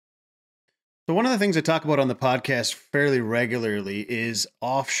So one of the things I talk about on the podcast fairly regularly is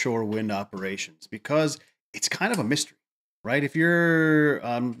offshore wind operations because it's kind of a mystery, right? If you're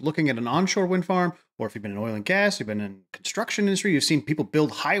looking at an onshore wind farm, or if you've been in oil and gas, you've been in construction industry, you've seen people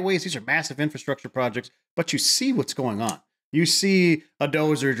build highways. These are massive infrastructure projects, but you see what's going on. You see a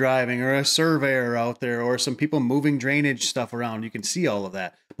dozer driving or a surveyor out there or some people moving drainage stuff around. You can see all of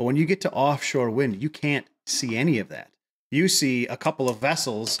that. But when you get to offshore wind, you can't see any of that. You see a couple of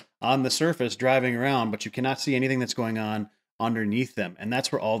vessels on the surface driving around, but you cannot see anything that's going on underneath them. And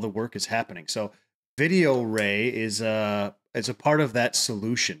that's where all the work is happening. So VideoRay is a part of that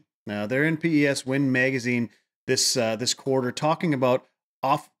solution. Now, they're in PES Wind Magazine this quarter talking about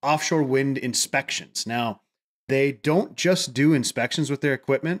offshore wind inspections. Now, they don't just do inspections with their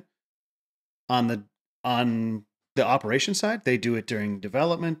equipment on the operation side. They do it during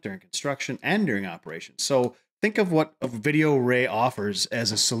development, during construction, and during operations. So think of what a VideoRay offers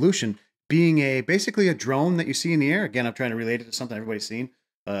as a solution, being basically a drone that you see in the air. Again, I'm trying to relate it to something everybody's seen,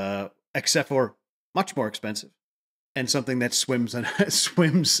 except for much more expensive, and something that swims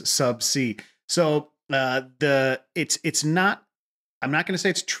subsea. So it's not. I'm not going to say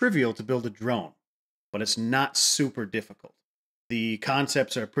it's trivial to build a drone, but it's not super difficult. The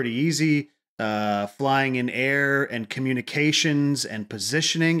concepts are pretty easy. Flying in air and communications and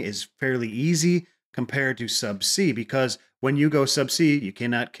positioning is fairly easy compared to subsea, because when you go subsea, you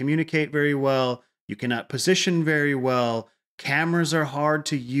cannot communicate very well. You cannot position very well. Cameras are hard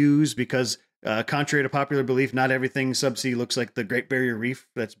to use because, contrary to popular belief, not everything subsea looks like the Great Barrier Reef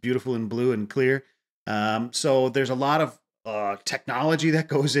that's beautiful and blue and clear. So there's a lot of technology that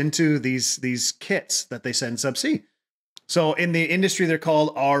goes into these kits that they send subsea. So in the industry, they're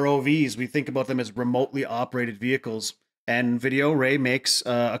called ROVs. We think about them as remotely operated vehicles. And VideoRay makes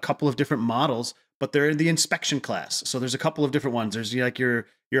a couple of different models, but they're in the inspection class. So there's a couple of different ones. There's like your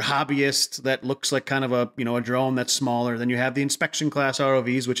hobbyist that looks like kind of a drone that's smaller. Then you have the inspection class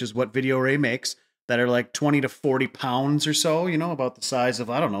ROVs, which is what VideoRay makes, that are like 20 to 40 pounds or so, about the size of,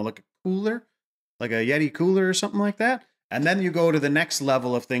 I don't know, like a cooler, like a Yeti cooler or something like that. And then you go to the next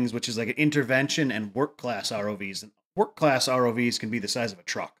level of things, which is like an intervention and work class ROVs. And work class ROVs can be the size of a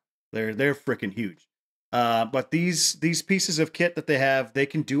truck. They're freaking huge. But these pieces of kit that they have, they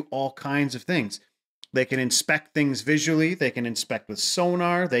can do all kinds of things. They can inspect things visually. They can inspect with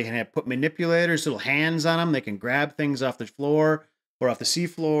sonar. They can put manipulators, little hands on them. They can grab things off the floor or off the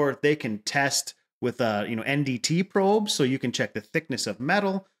seafloor. They can test with NDT probes, so you can check the thickness of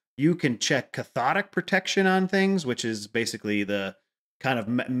metal. You can check cathodic protection on things, which is basically the kind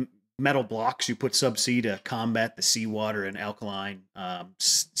of metal blocks you put subsea to combat the seawater and alkaline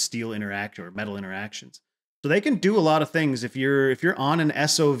steel interaction or metal interactions. So they can do a lot of things. If you're on an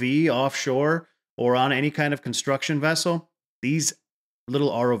SOV offshore or on any kind of construction vessel, these little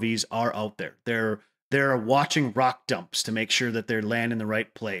ROVs are out there. They're watching rock dumps to make sure that they're landing in the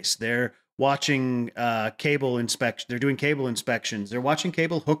right place. They're watching cable inspection. They're doing cable inspections. They're watching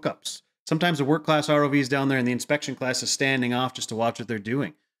cable hookups. Sometimes the work class ROV is down there and the inspection class is standing off just to watch what they're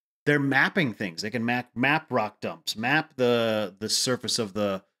doing. They're mapping things. They can map rock dumps, map the surface of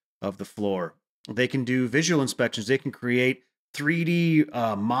the floor. They can do visual inspections. They can create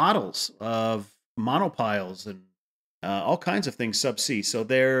 3D models of monopiles and all kinds of things subsea. So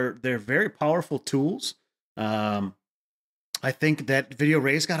they're very powerful tools. I think that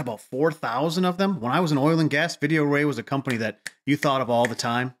VideoRay's got about 4,000 of them. When I was in oil and gas, VideoRay was a company that you thought of all the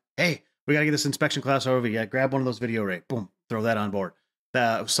time. Hey, we got to get this inspection class ROV. Yeah, grab one of those VideoRay. Boom, throw that on board.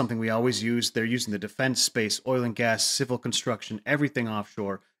 That was something we always use. They're using the defense space, oil and gas, civil construction, everything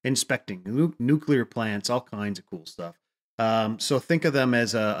offshore, inspecting nuclear plants, all kinds of cool stuff. So think of them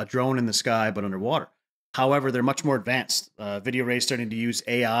as a drone in the sky, but underwater. However, they're much more advanced. VideoRay is starting to use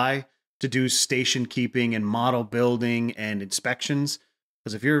AI to do station keeping and model building and inspections.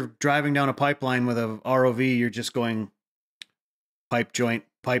 Because if you're driving down a pipeline with a ROV, you're just going pipe joint.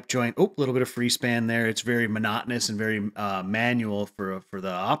 Oh, a little bit of free span there. It's very monotonous and very manual for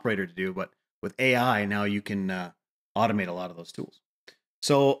the operator to do. But with AI, now you can automate a lot of those tools.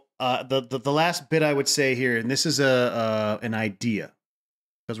 So the last bit I would say here, and this is an idea,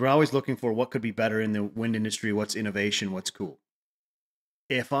 because we're always looking for what could be better in the wind industry, what's innovation, what's cool.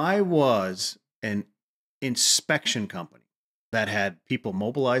 If I was an inspection company that had people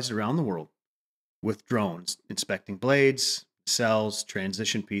mobilized around the world with drones inspecting blades, cells,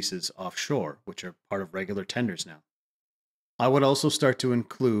 transition pieces offshore, which are part of regular tenders now, I would also start to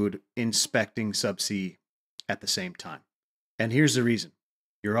include inspecting subsea at the same time. And here's the reason.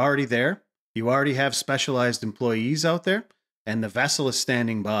 You're already there. You already have specialized employees out there, and the vessel is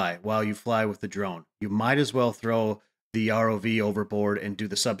standing by while you fly with the drone. You might as well throw the ROV overboard and do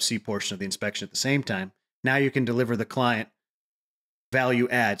the subsea portion of the inspection at the same time. Now you can deliver the client value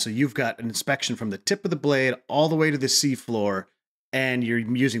add. So you've got an inspection from the tip of the blade all the way to the seafloor, and you're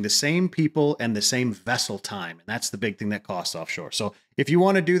using the same people and the same vessel time. And that's the big thing that costs offshore. So if you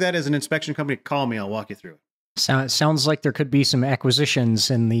want to do that as an inspection company, call me. I'll walk you through it. Sounds like there could be some acquisitions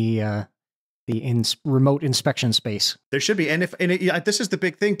in the remote inspection space. There should be. And this is the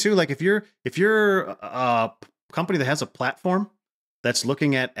big thing too. Like if you're a company that has a platform that's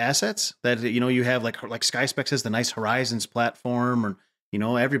looking at assets that, you have like SkySpecs has the nice Horizons platform, or,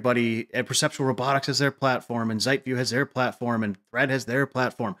 everybody at Perceptual Robotics has their platform, and ZiteView has their platform, and Thread has their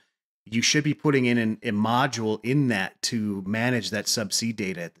platform. You should be putting in a module in that to manage that subsea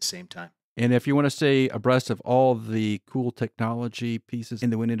data at the same time. And if you want to stay abreast of all the cool technology pieces in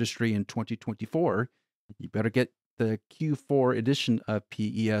the wind industry in 2024, you better get the Q4 edition of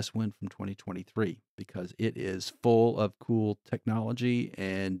PES Wind from 2023, because it is full of cool technology,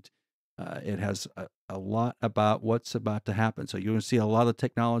 and it has a lot about what's about to happen. So you're going to see a lot of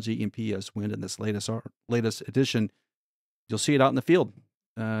technology in PES Wind in this latest edition. You'll see it out in the field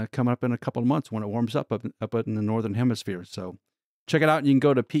coming up in a couple of months when it warms up in the Northern Hemisphere. So check it out. You can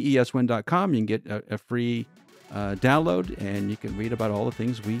go to peswind.com. You can get a free download, and you can read about all the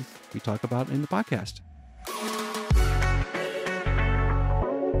things we talk about in the podcast.